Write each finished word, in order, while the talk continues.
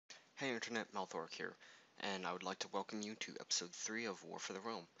Hey Internet, Malthork here, and I would like to welcome you to episode 3 of War for the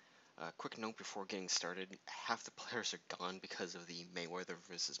Realm. Quick note before getting started, half the players are gone because of the Mayweather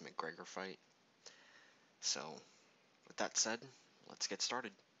vs. McGregor fight. So, with that said, let's get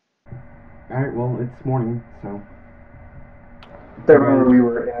started. Alright, well, it's morning, so... I remember we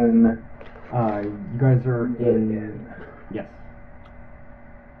were in... you guys are in... Yes.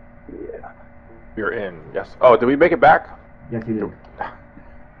 Yeah. You're in, yes. Oh, did we make it back? Yes, you did.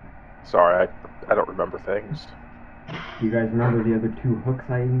 Sorry, I don't remember things. Do you guys remember the other two hooks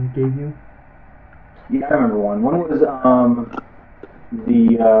I gave you? Yeah, I remember one. One was,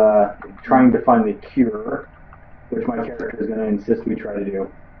 trying to find the cure, which my character is going to insist we try to do.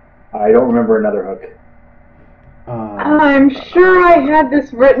 I don't remember another hook. I'm sure I had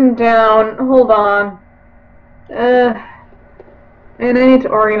this written down. Hold on. And I need to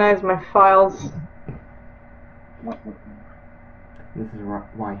organize my files. This is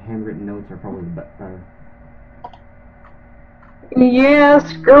why handwritten notes are probably better. Yeah,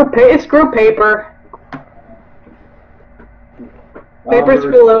 screw paper. Paper's for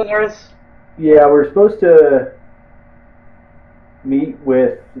losers. Yeah, we're supposed to meet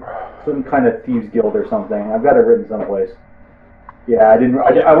with some kind of thieves guild or something. I've got it written someplace. Yeah,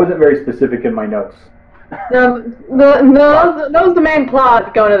 I wasn't very specific in my notes. That was the main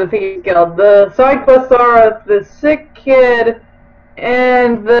plot going to the Thieves Guild. The side quests are the sick kid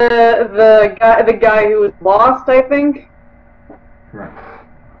and the guy who was lost, I think. Correct.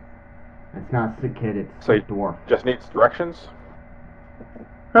 It's not a sick kid, it's So a dwarf. Just needs directions?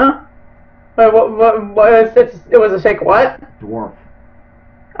 Huh? What it was a sick what? Dwarf.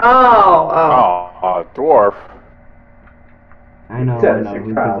 Oh. Dwarf. I know, Says who sick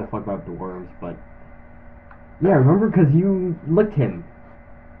gives child. a fuck about dwarves, but... Yeah, remember, because you licked him.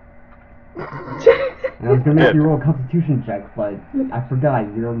 And I was gonna make you roll a constitution check, but I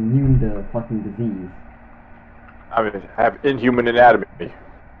forgot, you're immune to fucking disease. I mean, I have inhuman anatomy.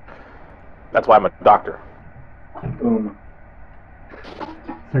 That's why I'm a doctor. Boom.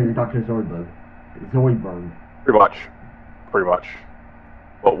 So you're Dr. Zoidberg. Zoidberg. Pretty much.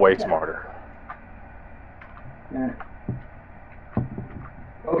 But way smarter. Yeah.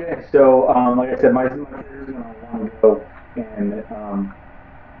 Okay, so like I said, my character is going to want to go and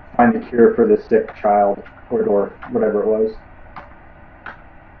find the cure for the sick child or dwarf, whatever it was.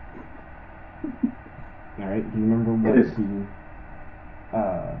 Alright, do you remember what It is. the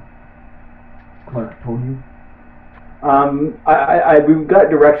clerk told you? We've got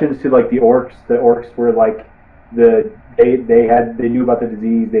directions to like the orcs. The orcs were like they knew about the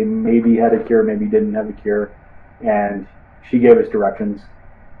disease. They maybe had a cure, maybe didn't have a cure, and she gave us directions.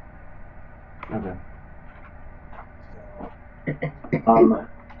 Okay.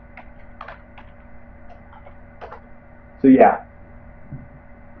 So yeah,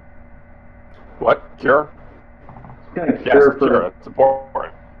 What? Cure? kind of Yes, cure for. cure. It's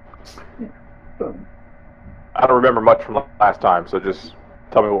important. Boom. I don't remember much from last time, so just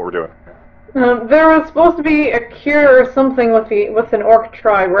tell me what we're doing. There was supposed to be a cure or something with an orc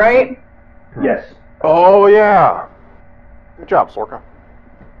tribe, right? Yes. Oh, yeah. Good job, Sorka.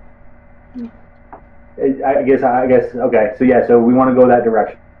 I guess. Okay. So yeah. So we want to go that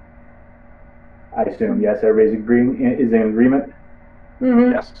direction. I assume. Yes. Everybody's is in agreement.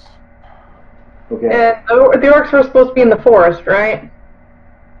 Mm-hmm. Yes. Okay. And the orcs were supposed to be in the forest, right?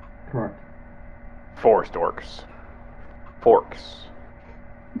 Correct. Forest orcs. Forks.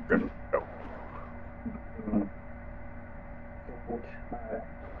 Good. Go.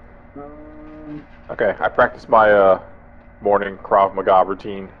 Okay, I practiced my morning Krav Maga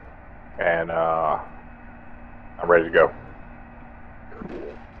routine, and I'm ready to go.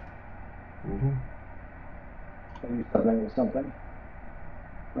 Mm-hmm. Something with something.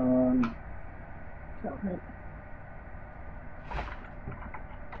 Okay.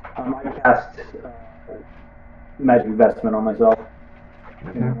 I cast magic investment on myself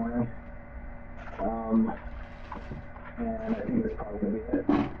in the morning. And I think that's probably going to be it.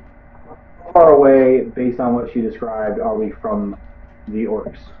 How far away, based on what she described, are we from the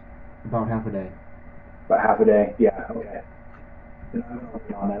orcs? About half a day. About half a day? Yeah, okay. Then I'm going to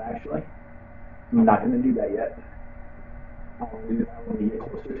wait on that, actually. I'm not going to do that yet. I'll do that when we get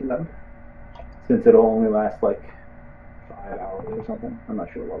closer to them. Since it'll only last like 5 hours or something. I'm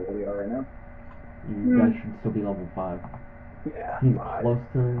not sure what level we are right now. You guys should still be level 5. Yeah, He's 5. close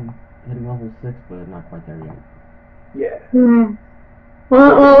to hitting level 6, but not quite there yet. Yeah. Hmm.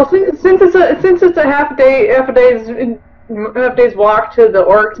 Well, since it's a half day's walk to the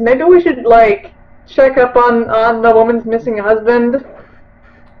orcs, maybe we should like check up on the woman's missing husband.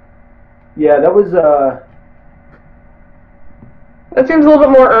 Yeah, that was That seems a little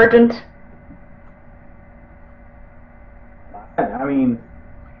bit more urgent. I mean,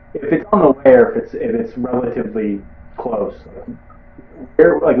 if it's on the way or if it's relatively close,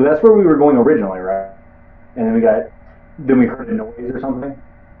 like that's where we were going originally, right? And then we heard a noise or something.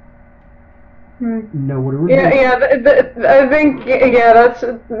 No, what Yeah. I think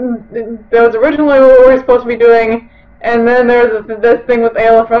that was originally what we were supposed to be doing, and then there's this thing with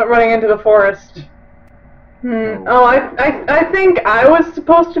Aleph running into the forest. Oh, I think I was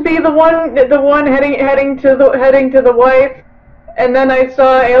supposed to be the one heading to the wife, and then I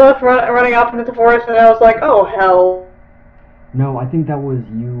saw Aleph running off into the forest, and I was like, oh hell. No, I think that was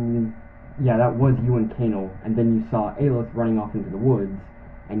you. Yeah, that was you and Kano, and then you saw Aleph running off into the woods,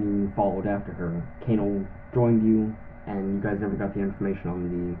 and you followed after her. Kano joined you, and you guys never got the information on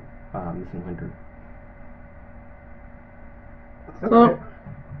the missing hunter. Okay.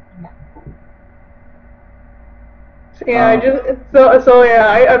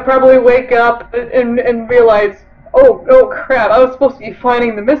 I probably wake up and realize, oh crap, I was supposed to be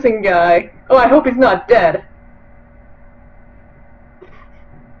finding the missing guy. Oh, I hope he's not dead.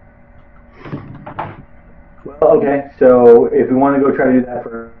 Well, okay, so if we want to go try to do that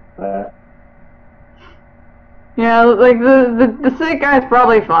for yeah, like the sick guy's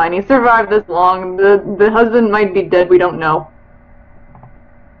probably fine. He survived this long. The husband might be dead. We don't know.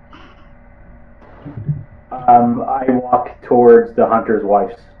 I walk towards the hunter's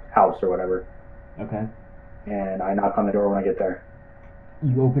wife's house or whatever. Okay. And I knock on the door when I get there.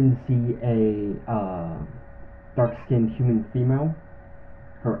 You open to see a dark-skinned human female.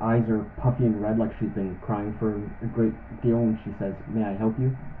 Her eyes are puffy and red like she's been crying for a great deal, and she says, "May I help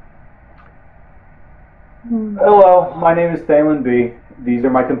you?" Hello, my name is Thalen B. These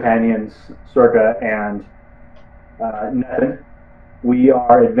are my companions, Sorka and Nathan. We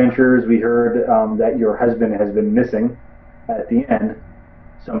are adventurers. We heard that your husband has been missing at the inn.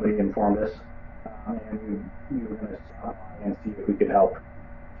 Somebody informed us. And we were going to stop by and see if we could help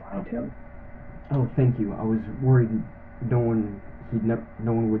find him. Oh, thank you. I was worried no one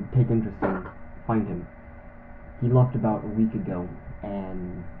would take interest in find him. He left about a week ago,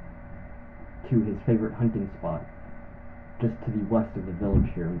 and to his favorite hunting spot, just to the west of the village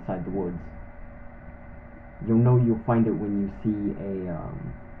here, inside the woods. You'll find it when you see a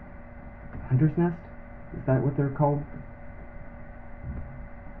hunter's nest. Is that what they're called?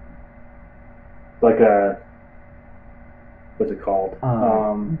 Like what's it called?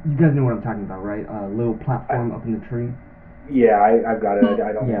 You guys know what I'm talking about, right? A little platform up in the tree. Yeah, I've got it.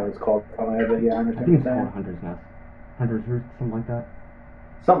 I don't know what it's called. But yeah, I understand. I think it's called hunter's nest, hunter's roost, something like that.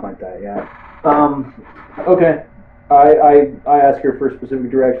 Something like that, yeah. Okay. I ask her for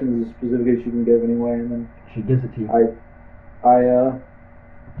specific directions, as specific as she can give anyway, and then she gives it to you.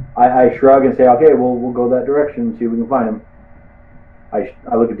 I shrug and say, okay, we'll go that direction and see if we can find him. I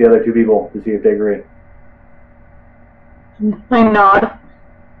look at the other two people to see if they agree. I nod.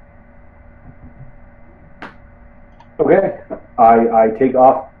 Okay. I take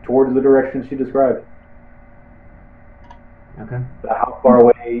off towards the direction she described. Okay. How far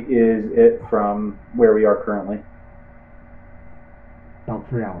away is it from where we are currently? About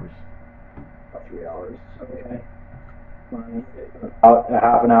 3 hours. About 3 hours. Okay. About a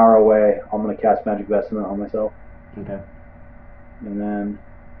half an hour away, I'm going to cast Magic Vestment on myself. Okay. And then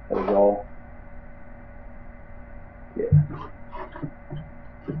that is all. Yeah.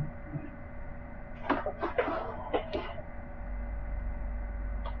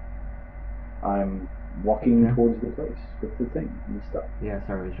 I'm walking towards the place with the thing and stuff. Yeah,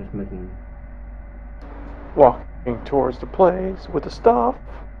 sorry, I was just making... Walking towards the place with the stuff.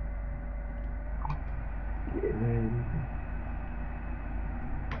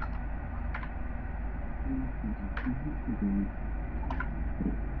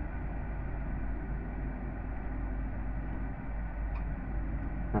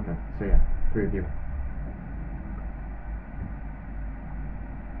 Okay, so yeah, 3 of you.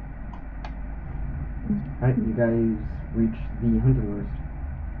 Alright, you guys reach the hunting roost.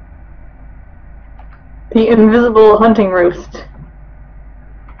 The invisible hunting roost.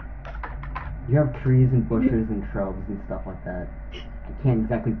 You have trees and bushes and shrubs and stuff like that. You can't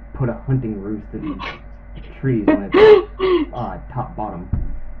exactly put a hunting roost in trees when it's top bottom.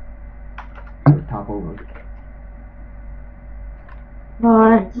 Or top over.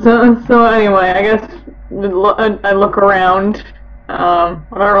 Alright, so anyway, I guess I look around. I'm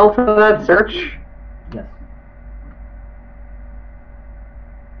gonna roll for that search. Yes.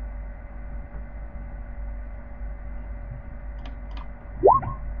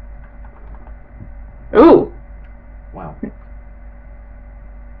 Ooh! Wow.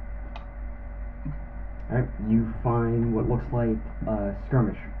 Alright, you find what looks like a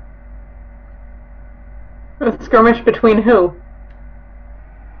skirmish. A skirmish between who?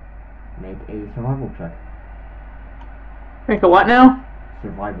 Make a survival check. Make a what now?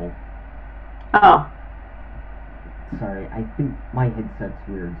 Survival. Oh. Sorry, I think my headset's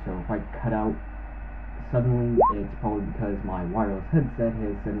weird, so if I cut out suddenly, it's probably because my wireless headset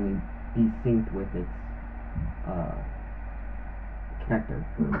has suddenly desynced with its connector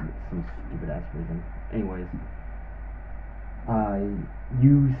for some stupid ass reason. Anyways,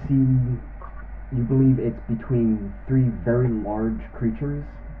 you believe it's between 3 very large creatures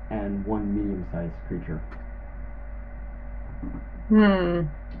and 1 medium-sized creature.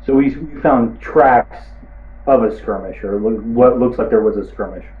 So we found tracks of a skirmish, or what looks like there was a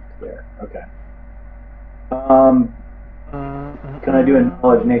skirmish there. Okay. Can I do a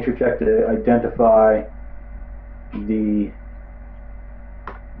knowledge nature check to identify the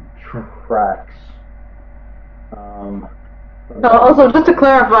tracks? Also, just to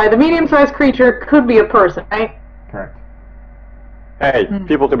clarify, the medium-sized creature could be a person, right? Correct. Hey,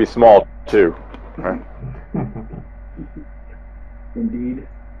 people can be small too. Right? Indeed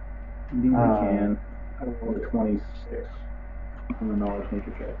we can. I rolled a 26 on the knowledge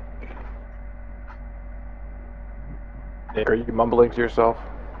nature check. Nick, are you mumbling to yourself?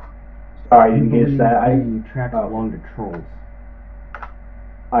 Sorry, I You didn't get believe that. the tracks belong to trolls.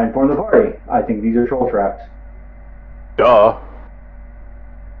 I informed the party. I think these are troll tracks. Duh.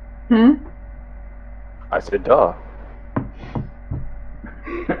 Hmm? I said duh.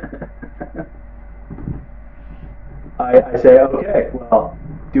 I say, okay, well,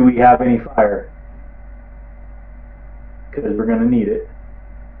 do we have any fire? Because we're going to need it.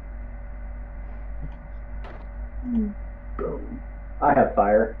 Boom. I have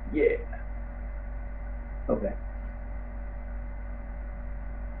fire. Yeah. Okay.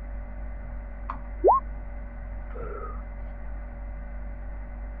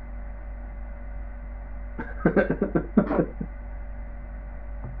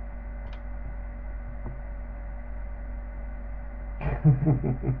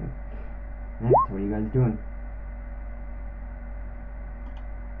 Next, what are you guys doing?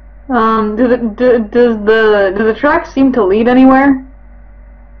 Do the tracks seem to lead anywhere?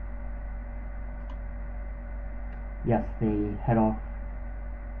 Yes, they head off.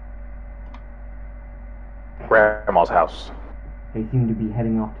 Grandma's house. They seem to be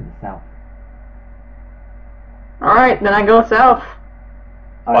heading off to the south. Alright, then I go south.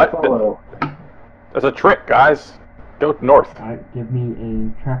 I What? follow. That's a trick, guys. Go north. Alright, give me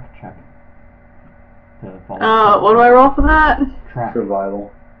a track check. To follow. What do I roll for that? Track.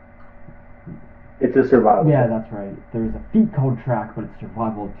 Survival. It's a survival. Yeah, that's right. There's a feat called track, but it's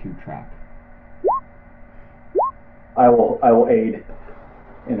survival to track. I will aid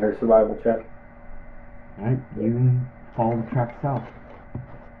in her survival check. Alright, you follow the track south.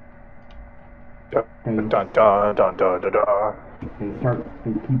 Dun dun dun dun dun dun dun.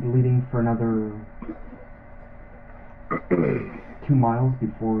 They keep leading for another 2 miles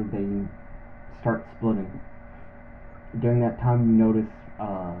before they start splitting. During that time, you notice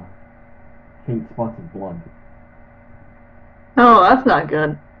faint spots of blood. Oh, that's not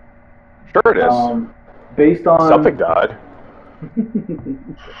good. Sure it is. Based on Something died.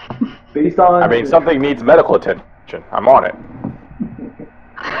 based on I mean, something needs medical attention. I'm on it.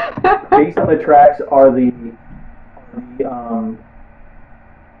 based on the tracks, are the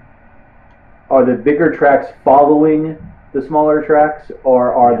bigger tracks following the smaller tracks,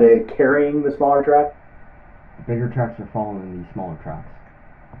 or are they carrying the smaller track? The bigger tracks are following the smaller tracks.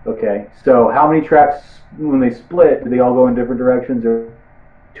 Okay, so how many tracks, when they split, do they all go in different directions, or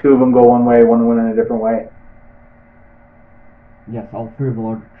 2 of them go one way, one went in a different way? Yes, all 3 of the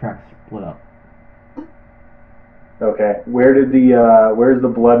larger tracks split up. Okay, where's the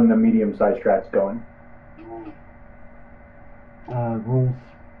blood in the medium-sized tracks going? Rolls.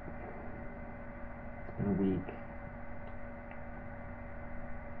 It's been a week.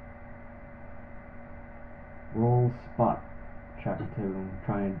 Roll spot check to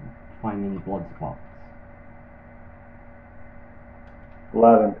try and find any blood spots.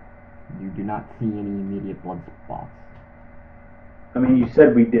 11. You do not see any immediate blood spots. I mean, you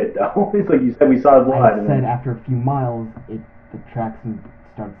said we did, though. It's like you said we saw blood. I said after a few miles, the tracks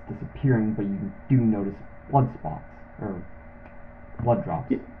starts disappearing, but you do notice blood spots, or blood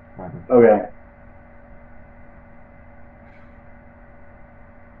drops, rather. Okay.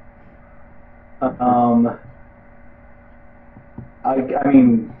 I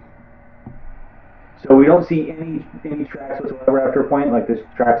mean, so we don't see any tracks whatsoever after a point, like the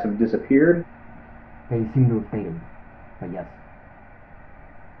tracks have disappeared? They seem to have faded, but yes.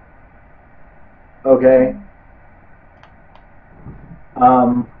 Okay.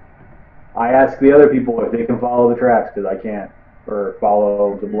 I ask the other people if they can follow the tracks because I can't, or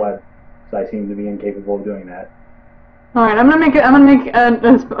follow the blood, so I seem to be incapable of doing that. All right, I'm gonna make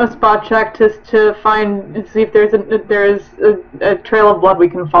a spot check to see if there's a trail of blood we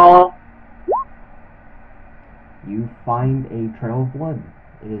can follow. You find a trail of blood.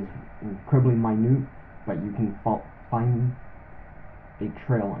 It is incredibly minute, but you can find a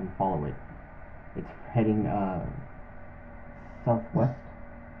trail and follow it. It's heading southwest.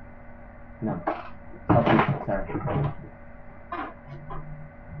 No, southeast. Sorry.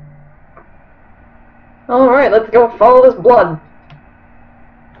 All right, let's go follow this blood.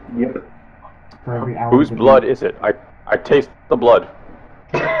 Yep. For every hour. Whose blood is it? I taste the blood.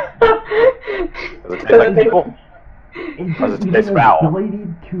 Does it taste like people? Does it taste foul? Ability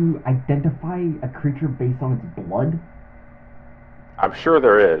to identify a creature based on its blood? I'm sure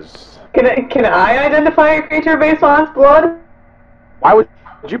there is. Can I identify a creature based on its blood? Why would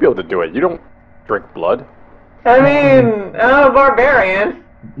you be able to do it? You don't drink blood. I mean, I'm a barbarian.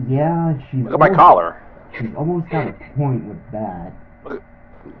 Yeah, she's. Look at my collar. She's almost got a point with that.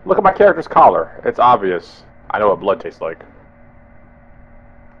 Look at my character's collar. It's obvious. I know what blood tastes like.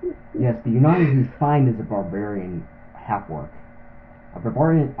 Yes, but you know who's fine is a barbarian half-orc. A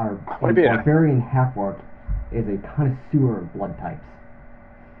barbarian half-orc is a connoisseur of blood types.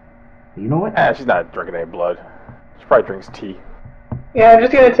 But you know what? She's not drinking any blood. She probably drinks tea. Yeah, I'm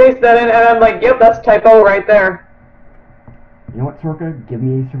just gonna taste that and I'm like, yep, that's typo right there. You know what, Sorka? Give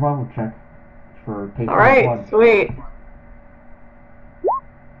me a survival check for tasting blood. Alright, sweet.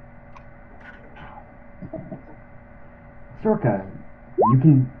 Sorka, you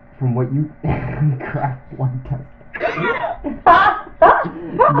can, from what you craft blood test.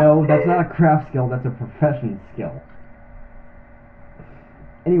 No, that's not a craft skill, that's a profession skill.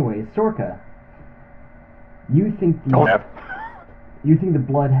 Anyway, Sorka, you think the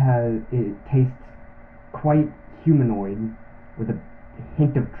blood it tastes quite humanoid with a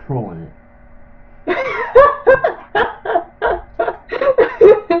hint of troll in it.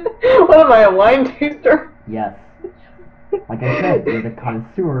 What am I, a wine taster? Yes. Like I said, you're the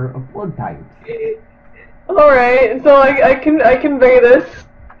connoisseur of blood types. Alright, so I convey this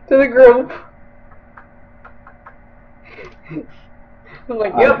to the group. I'm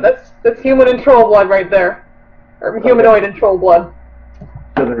like, yep, that's human and troll blood right there. Or humanoid and troll blood.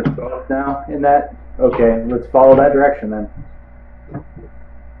 So there's both now in that? Okay, let's follow that direction then.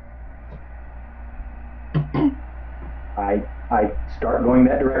 I start going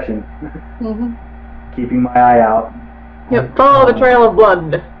that direction. Keeping my eye out. Yep, follow the trail of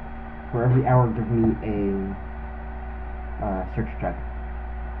blood. For every hour, give me a search check.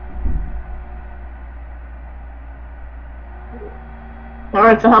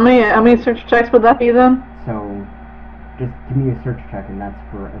 Alright, so how many search checks would that be then? So, just give me a search check, and that's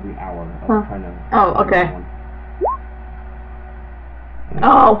for every hour of trying to... Oh, okay.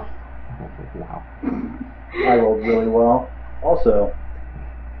 Oh. Wow. I rolled really well. Also,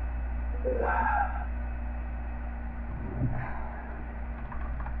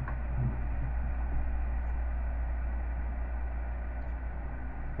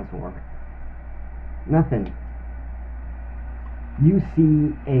 this will work. Nothing. You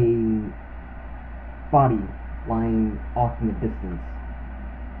see a body lying off in the distance.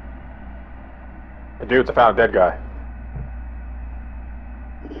 The dudes, I found a dead guy.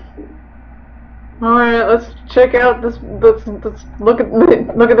 Alright, let's check out this. Let's look at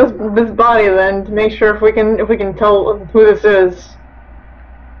this body then to make sure if we can tell who this is.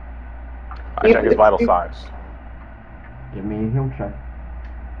 I check his vital signs. Give me a heal check.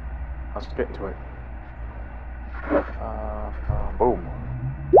 Let's get into it. Boom.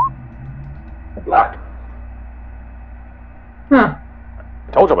 Black. Huh.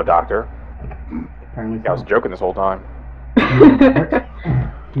 I told you I'm a doctor. Apparently, I was joking this whole time.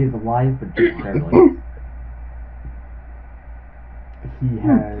 He is alive, but just barely.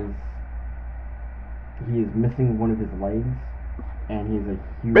 He is missing one of his legs, and he is a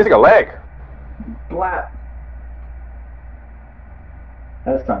huge... Missing a leg! Blat.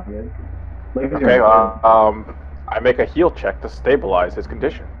 That's not good. Okay, I make a heal check to stabilize his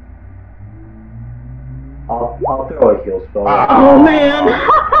condition. I'll throw a heal spell. Oh man!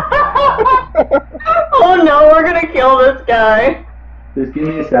 Oh no, we're gonna kill this guy. Just give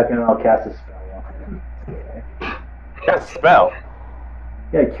me a second and I'll cast a spell on him. Okay. Cast a spell?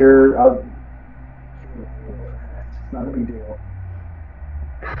 Yeah, cure. It's not a big deal.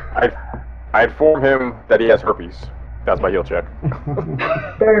 I inform him that he has herpes. That's my heal check.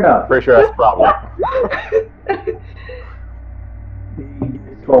 Fair enough. Pretty sure that's a problem. He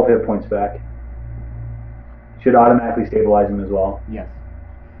gets 12 hit points back. Should automatically stabilize him as well. Yes.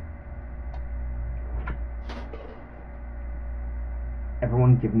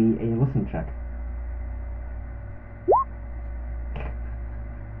 Everyone give me a listen check.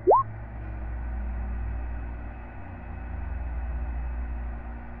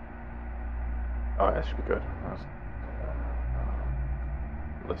 Oh, that should be good.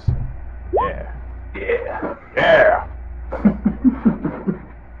 Listen. Yeah. Yeah. Yeah.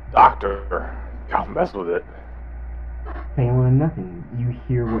 Doctor. Don't mess with it. Failing nothing, you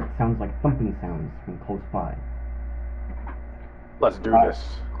hear what sounds like thumping sounds from close by. Let's do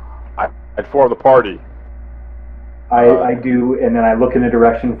this. I'd form the party. I do, and then I look in the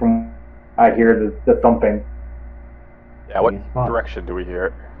direction from I hear the thumping. Yeah, what direction do we hear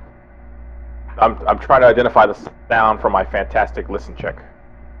it? I'm trying to identify the sound from my fantastic listen check.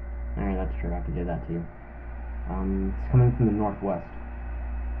 Alright, that's true. I can do that too. It's coming from the northwest.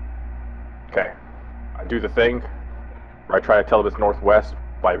 Okay. I do the thing where I try to tell them it's northwest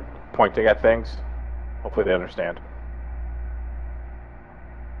by pointing at things. Hopefully they understand.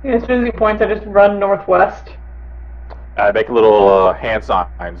 Yeah, as soon as he points, I just run northwest. I make little hand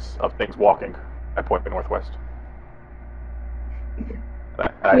signs of things walking. I point northwest.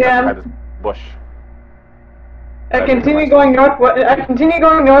 I Yeah. this bush. I continue going northwest. I continue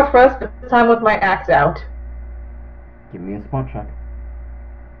going northwest, but this time with my axe out. Give me a spot check.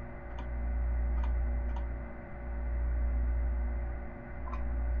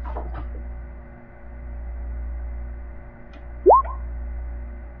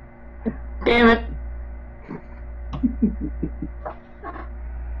 Damn it.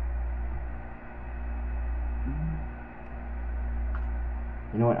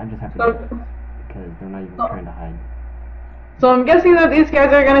 You know what? I just have to do it because they're not even trying to hide. So I'm guessing that these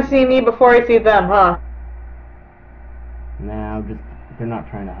guys are gonna see me before I see them, huh? Now, just they're not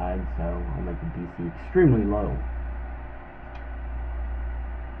trying to hide, so I'll make the DC extremely low.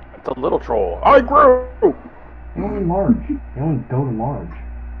 It's a little troll. I grew! They're only large. They only go to large.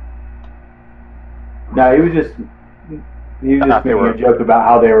 No, he was just making a joke about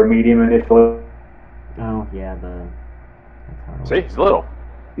how they were medium initially. Oh yeah, that's how it See, works. he's little.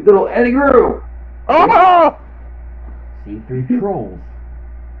 He's little Eddie grew. Oh! C3 trolls.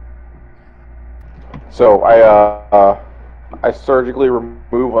 So I surgically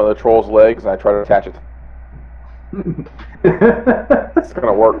remove one of the troll's legs and I try to attach it. It's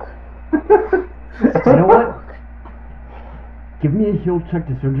gonna work. You know what? Give me a heal check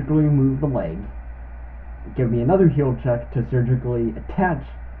to surgically remove the leg. Give me another heal check to surgically attach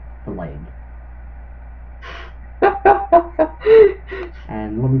the leg.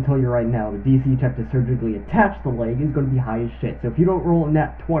 And let me tell you right now, the DC check to surgically attach the leg is going to be high as shit. So if you don't roll a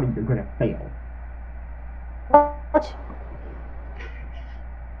nat 20, you're going to fail. What?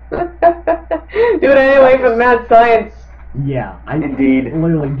 Do it anyway for mad science. Yeah, Indeed.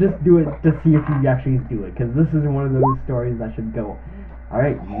 Literally, just do it to see if you actually do it, because this is one of those stories that should go.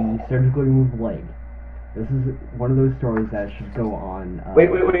 Alright, you surgically remove the leg. This is one of those stories that should go on. Wait.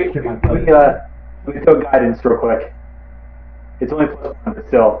 Shit My Let Post. me throw guidance real quick. It's only +1, but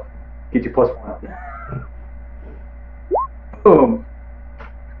still, get you +1. Boom.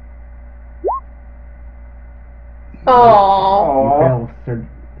 Aww. You fail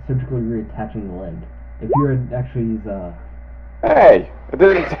surgically reattaching the leg. If you're actually Hey! It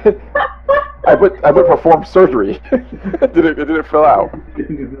didn't. I put perform surgery. it didn't fill out.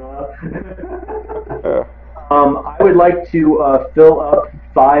 Yeah. I would like to fill up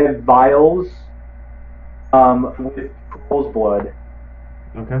 5 vials with troll's blood.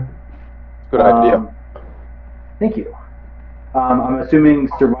 okay. Good idea. Thank you. I'm assuming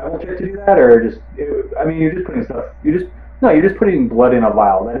survival check to do that, or just, I mean, you're just putting stuff, you're just putting blood in a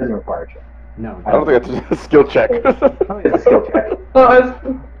vial. That doesn't require a check. No. I don't think it's a skill check. I think it's a skill check.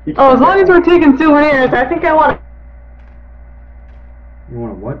 As long as we're taking souvenirs, I think I want You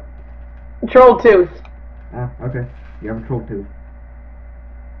want a what? a troll tooth. Ah, okay. You have a troll tooth.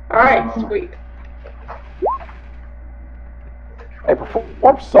 Alright, sweet. Hey,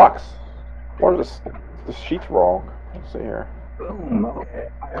 perform sucks. What is this? The sheet's wrong. Let's see here. Boom. Okay.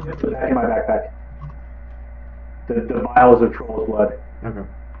 I put that in my backpack. The vials of troll's blood. Okay.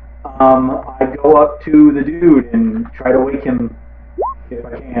 I go up to the dude and try to wake him if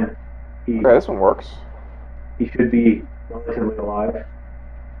I can. Okay, this one works. He should be relatively alive.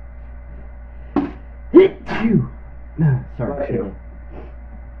 Phew. Sorry. Bless you.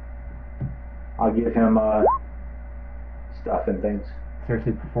 I'll give him stuff and things.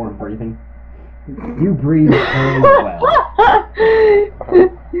 Seriously, perform breathing. You breathe very well.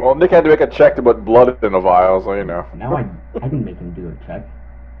 Well, Nick had to make a check to put blood in a vial, so you know. Now I didn't make him do a check.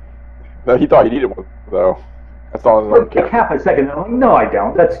 No, he thought he needed one, though. That's all his For own like kid. half a second, I'm like, no, I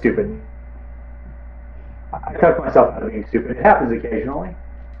don't. That's stupid. I talk myself out of being stupid. It happens occasionally.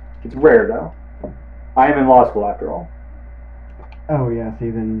 It's rare, though. I am in law school, after all. Oh yeah, see,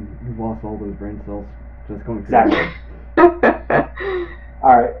 then you've lost all those brain cells just going Exactly.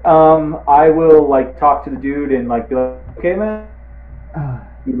 All right. I will like talk to the dude and like be like, okay, man,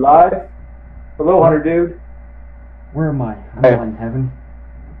 you live? Hello, Hunter, dude. Where am I? I'm Hey. not in heaven.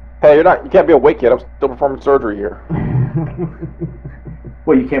 Hey, you can't be awake yet. I'm still performing surgery here.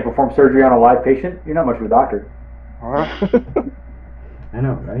 Well, you can't perform surgery on a live patient? You're not much of a doctor. I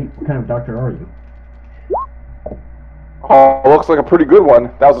know, right? What kind of doctor are you? Oh, looks like a pretty good one.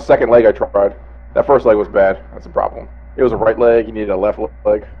 That was the second leg I tried. That first leg was bad. That's the problem. It was a right leg. You needed a left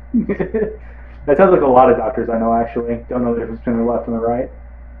leg. That sounds like a lot of doctors I know, actually. Don't know the difference between the left and the right.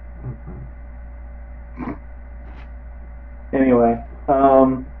 Anyway,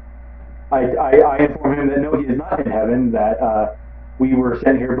 I inform him that no, he is not in heaven, that we were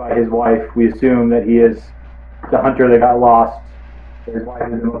sent here by his wife. We assume that he is the hunter that got lost. His wife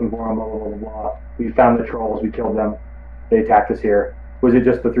has been looking for him, blah, blah, blah, blah. We found the trolls. We killed them. They attacked us here. Was it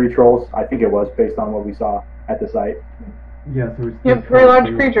just the 3 trolls? I think it was, based on what we saw at the site. Yeah, so it's Yep, very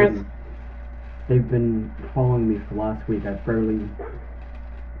large creatures. They've been following me for the last week. I barely...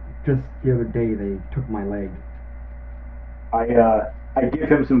 Just the other day, they took my leg. I give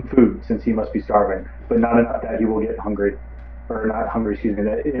him some food, since he must be starving, but not enough that he will get hungry. Or not hungry, excuse me,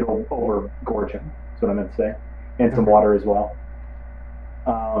 that it'll overgorge him. That's what I meant to say. And some water as well.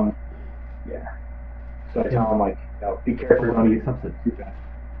 Yeah. So I tell him, like, you know, be careful when you Accepts it. do that.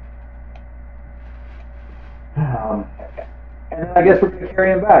 And then I guess we're going to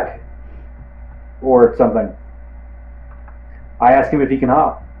carry him back. Or something. I asked him if he can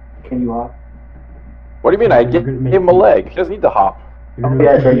hop. Can you hop? What do you mean? I You're gave gonna make him a me- leg. He doesn't need to hop. You're gonna Oh,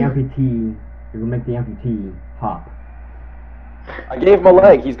 yeah, make sure. the amputee... You're gonna make the amputee hop. I gave him a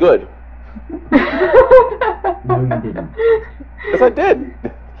leg. He's good. No, you didn't. Yes, I did.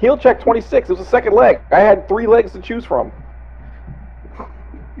 Heel check 26. It was the second leg. I had 3 legs to choose from.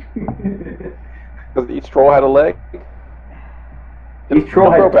 Because each troll had a leg. Each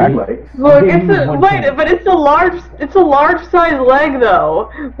troll Don't had go back. 2 legs. Look, Give me one wait, chance. but it's a large size leg though.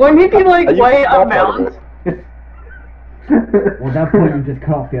 Wouldn't he be like You way got part of unbound? it. Well, at that point, you just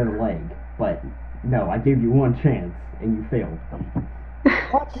cut off the other leg. But, no, I gave you one chance, and you failed.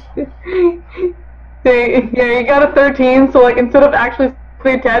 Yeah, you got a 13, so like instead of actually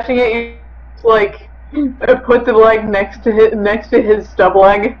attaching it, you just, like put the leg next to his stub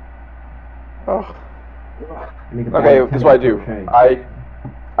leg. Oh. Make a Okay, bad this is what I do. crochet.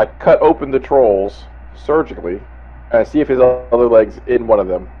 I cut open the trolls surgically, and I see if his other leg's in one of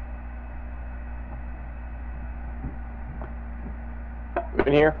them.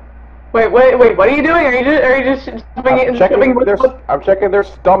 In here? Wait, what are you doing? Are you just shoving it I'm and checking, shoving it their, with I'm checking their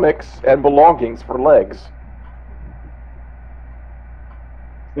stomachs and belongings for legs.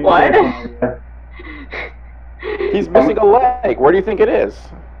 What? He's missing a leg. Where do you think it is?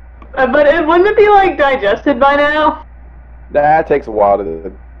 But wouldn't it be like digested by now? Nah, it takes a while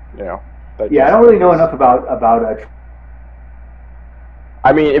to, digest. Yeah, I don't really know enough about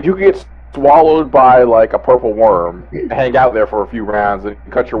I mean, if you could get swallowed by like a purple worm, hang out there for a few rounds and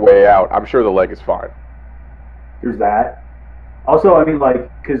cut your way out, I'm sure the leg is fine. there's that. Also, I mean, like,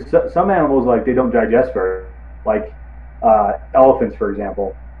 because some animals, like, they don't digest very, like, elephants, for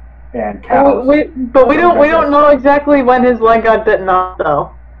example, and cows. But we don't know exactly when his leg got bitten off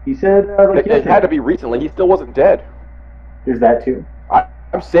though. He said, like, It had to be recently. He still wasn't dead. There's that too.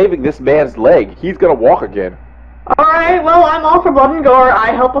 I'm saving this man's leg. He's gonna walk again. Alright, well, I'm all for blood and gore. I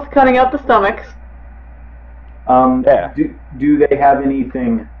help with cutting out the stomachs. Yeah. Do they have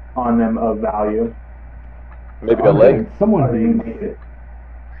anything on them of value? Maybe a leg. Someone Are they who's naked?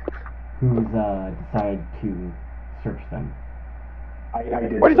 decided to search them. I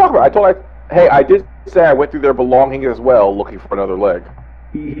did. What are you talking about? Hey, I did say I went through their belongings as well, looking for another leg.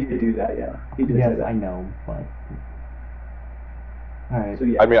 He did do that, yeah. He did Yes, say that. I know, but... Alright. So,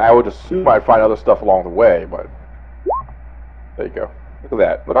 yeah. I mean, I would assume I'd find other stuff along the way, but there you go. Look at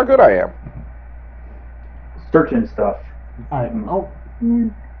that. Look how good I am. Searching stuff. Alright, I'll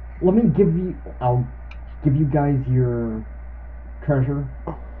give you guys your treasure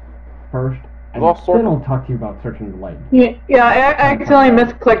first, and Lost sword? then I'll talk to you about searching the leg. Yeah, I accidentally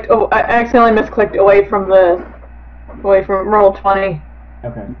misclicked. Oh, I accidentally misclicked away from roll 20.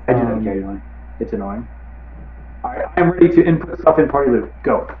 Okay. I do that occasionally. It's annoying. Alright, I'm ready to input stuff in Party Loop.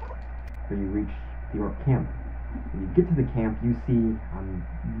 Go. So you reach your camp. When you get to the camp, you see,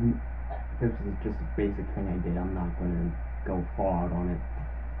 this is just a basic thing I did, I'm not going to go far out on it.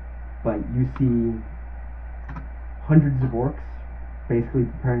 But you see hundreds of orcs basically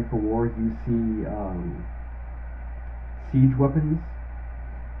preparing for war. You see siege weapons.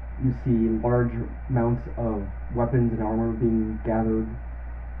 You see large amounts of weapons and armor being gathered.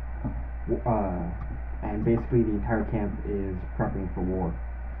 And basically the entire camp is prepping for war.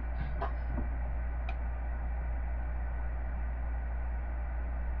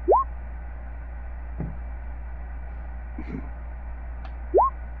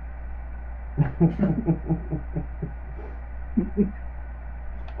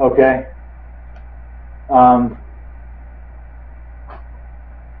 Okay.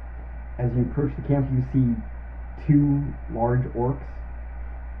 As you approach the camp, you see two large orcs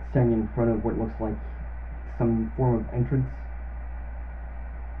standing in front of what looks like some form of entrance.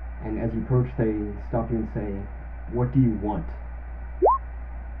 And as you approach, they stop you and say, "What do you want?"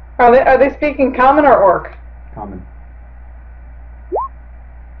 Are they speaking common or orc? Common.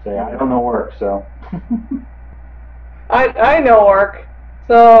 Say, I don't know orc, so. I know orc,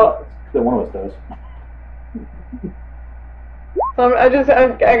 so One of us does. I guess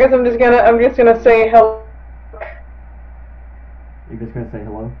I'm just gonna say hello. You're just gonna say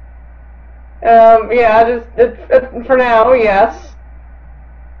hello? Yeah, for now, yes.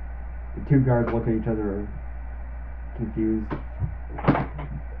 The two guards look at each other, confused.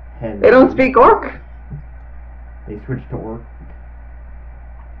 Head. They don't speak orc. They switch to orc.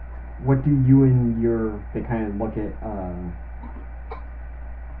 What do you and they kind of look at,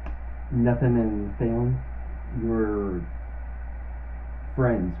 Nathan and Thalen, your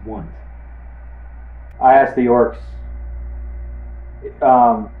friends want? I asked the orcs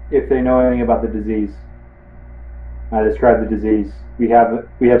if they know anything about the disease. I described the disease. We have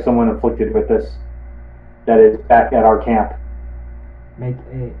someone afflicted with this that is back at our camp. Make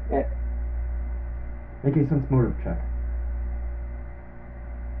a sense motive check.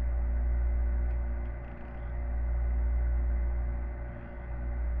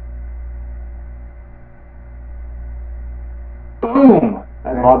 Boom!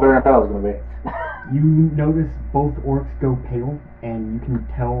 That's a lot better than I thought it was going to be. You notice both orcs go pale, and you can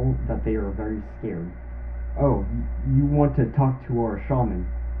tell that they are very scared. Oh, you want to talk to our shaman,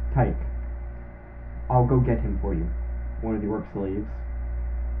 Tyke. I'll go get him for you. One of the orcs leaves.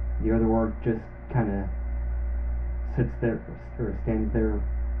 The other orc just kind of sits there, or stands there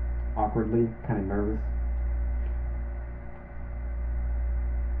awkwardly, kind of nervous.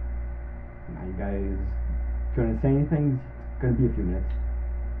 Now you guys going to say anything? It's going to be a few minutes.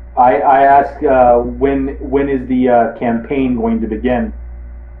 I ask when is the campaign going to begin?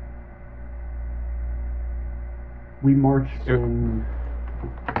 We march in...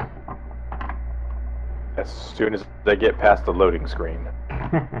 As soon as they get past the loading screen.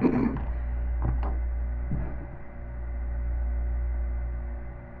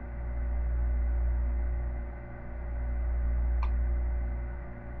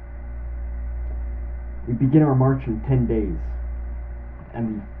 We begin our march in 10 days,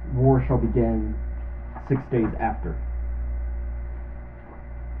 and the war shall begin 6 days after.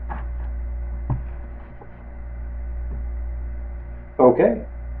 Okay.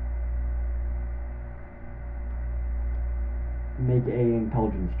 Make a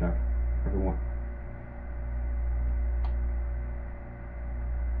intelligence check, everyone.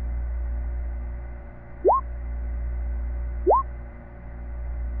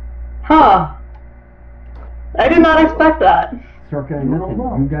 Huh. I did not expect that. Circa and nothing.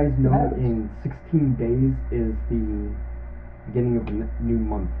 You guys know that in 16 days is the beginning of the new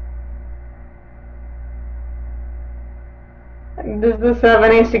month. Does this have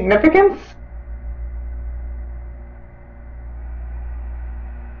any significance?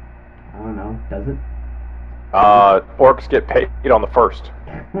 I don't know. Does it? Orcs get paid on the 1st.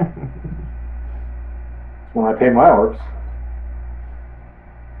 When I pay my orcs.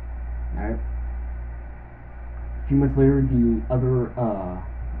 Alright. A few months later, the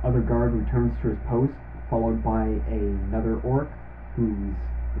other guard returns to his post, followed by another orc who's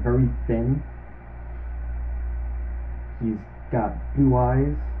very thin. He's got blue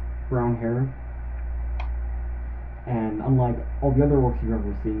eyes, brown hair, and unlike all the other orcs you've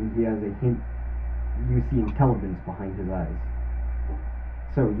ever seen, he has a hint. You see intelligence behind his eyes.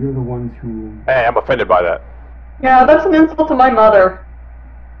 So you're the ones who... Hey, I'm offended by that. Yeah, that's an insult to my mother.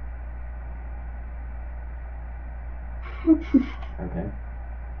 Okay.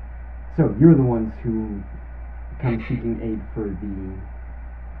 So you're the ones who come seeking aid for the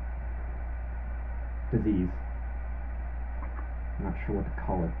disease. I'm not sure what to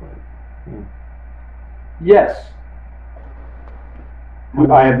call it, but yeah. Yes.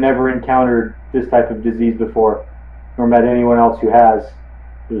 I have never encountered this type of disease before, nor met anyone else who has.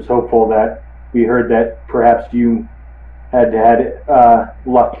 I was hopeful that we heard that perhaps you had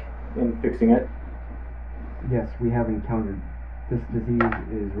luck in fixing it. Yes, we have encountered. This disease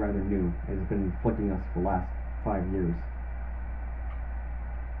is rather new. It has been afflicting us for the last 5 years.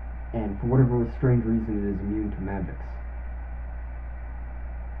 And for whatever strange reason, it is immune to magics.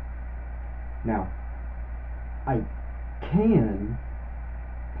 Now, I can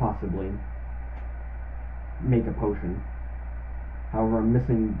possibly make a potion. However, I'm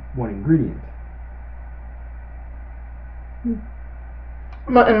missing one ingredient.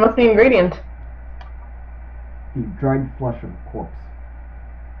 And what's the ingredient? The dried flesh of a corpse.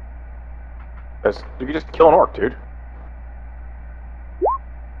 You can just kill an orc, dude.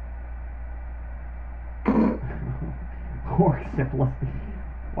 Orc syphilis.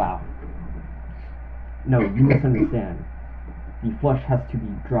 Wow. No, you misunderstand. The flesh has to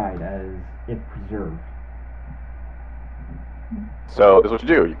be dried as if preserved. So, this is what you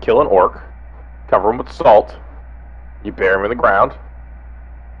do. You kill an orc, cover him with salt, you bury him in the ground.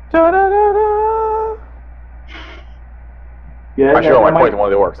 Da-da-da-da. Yeah, I show my point to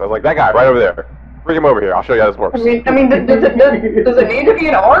one of the orcs. I was like, that guy right over there. Bring him over here. I'll show you how this works. Does it need to be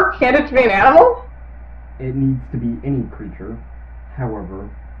an orc? Can't it be an animal? It needs to be any creature. However,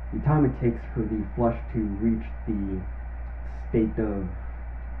 the time it takes for the flesh to reach the state of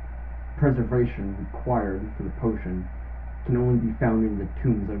preservation required for the potion can only be found in the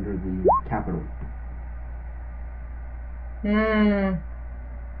tombs under the capital.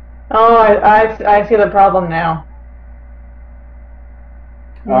 Oh, I see the problem now.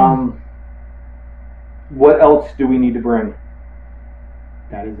 What else do we need to bring?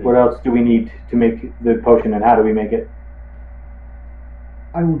 That is it. What else do we need to make the potion, and how do we make it?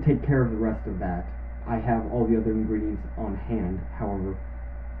 I will take care of the rest of that. I have all the other ingredients on hand. However,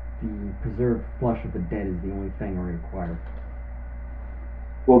 the preserved flesh of the dead is the only thing I require.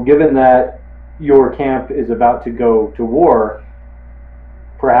 Well, given that your camp is about to go to war,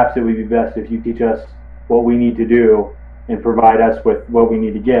 perhaps it would be best if you teach us what we need to do and provide us with what we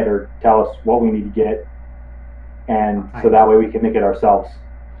need to get, or tell us what we need to get, and so that way we can make it ourselves.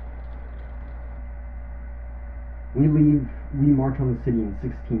 We march on the city in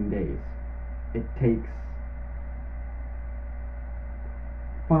 16 days. It takes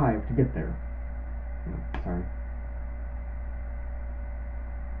 5 to get there. Oh, sorry.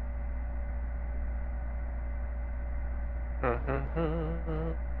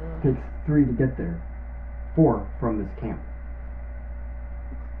 It takes 3 to get there. 4 from this camp.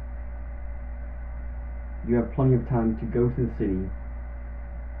 You have plenty of time to go to the city,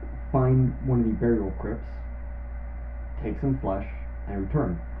 find one of the burial crypts, take some flesh, and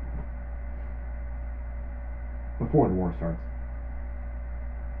return. Before the war starts.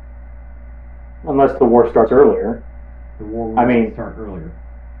 Unless the war starts earlier. The war will start earlier.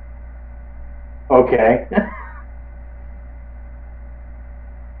 Okay.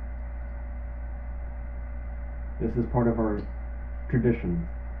 This is part of our tradition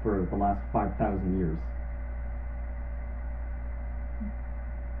for the last 5,000 years.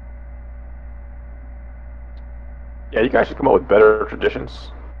 Yeah, you guys should come up with better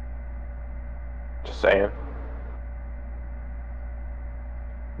traditions. Just saying.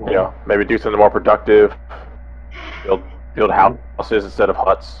 Well, You know, maybe do something more productive. Build houses instead of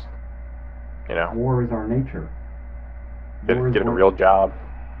huts. You know, war is our nature. get a real job.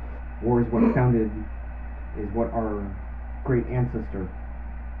 War is what our great ancestor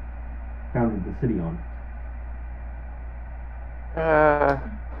founded the city on. I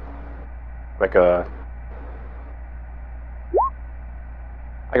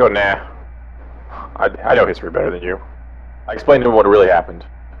go, nah. I know history better than you. I explained to him what really happened.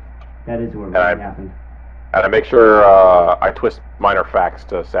 That is what really happened. And I make sure I twist minor facts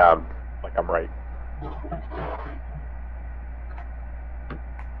to sound like I'm right.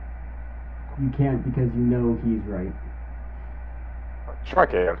 You can't, because you know he's right. Sure I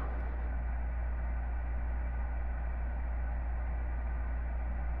can.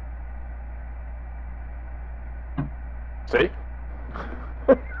 See?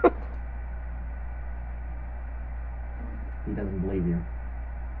 He doesn't believe you.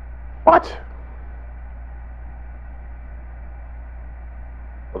 What?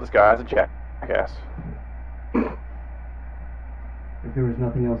 Well, this guy's a jackass. If there is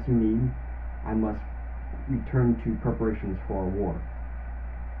nothing else you need, I must return to preparations for our war.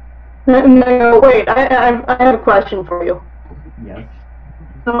 No, wait, I have a question for you. Yes?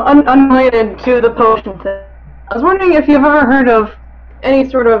 So, unrelated to the potion thing, I was wondering if you've ever heard of any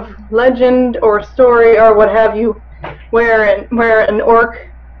sort of legend or story or what have you, where an orc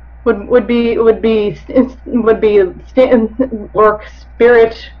would be orc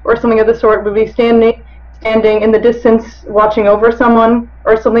spirit or something of the sort would be standing standing in the distance watching over someone,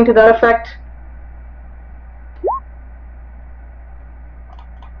 or something to that effect.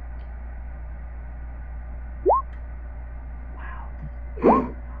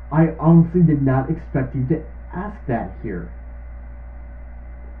 I honestly did not expect you to ask that here.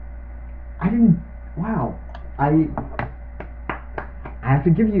 I didn't. Wow. I have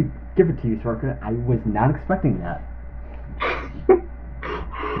to give it to you, Sorka. I was not expecting that.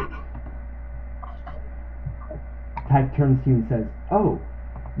 Tyke turns to you and says, "Oh,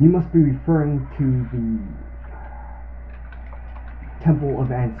 you must be referring to the Temple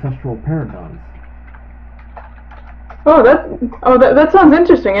of Ancestral Paragons." That sounds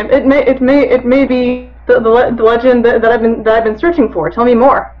interesting. It may be the legend that I've been searching for. Tell me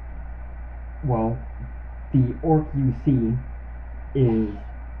more. Well, the orc you see is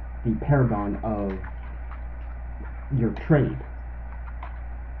the paragon of your trade.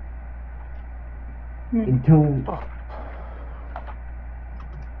 Until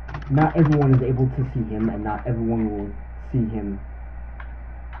not everyone is able to see him, and not everyone will see him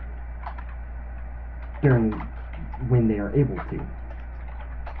during when they are able to.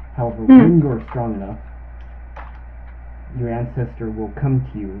 However, when you are strong enough, your ancestor will come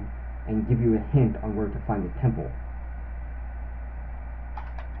to you and give you a hint on where to find the temple.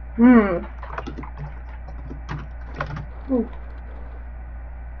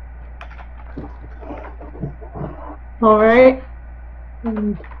 All right.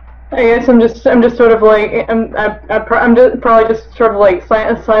 I guess I'm just sort of like I'm just probably just sort of like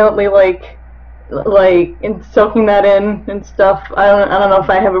silently like soaking that in and stuff. I don't know if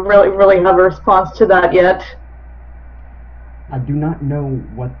I have really have a response to that yet. I do not know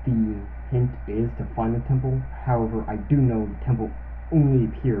what the hint is to find the temple. However, I do know the temple only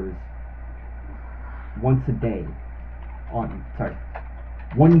appears once a day.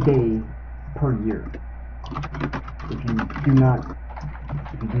 One day per year. If you do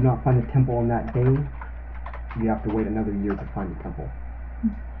not find the temple on that day, you have to wait another year to find the temple.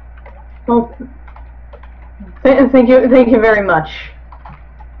 Well, thank you very much.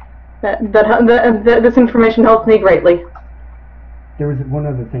 This information helps me greatly. There is one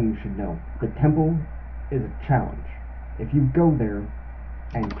other thing you should know. The temple is a challenge. If you go there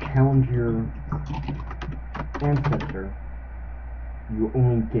and challenge your ancestor, you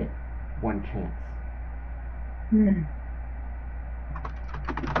only get one chance.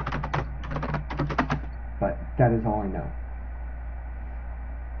 But that is all I know.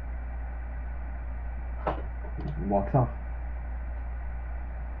 He walks off.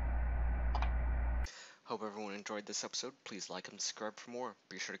 Hope everyone enjoyed this episode. Please like and subscribe for more.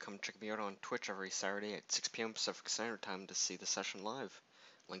 Be sure to come check me out on Twitch every Saturday at 6 p.m. Pacific Standard Time to see the session live.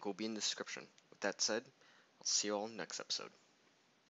 Link will be in the description. With that said, I'll see you all next episode.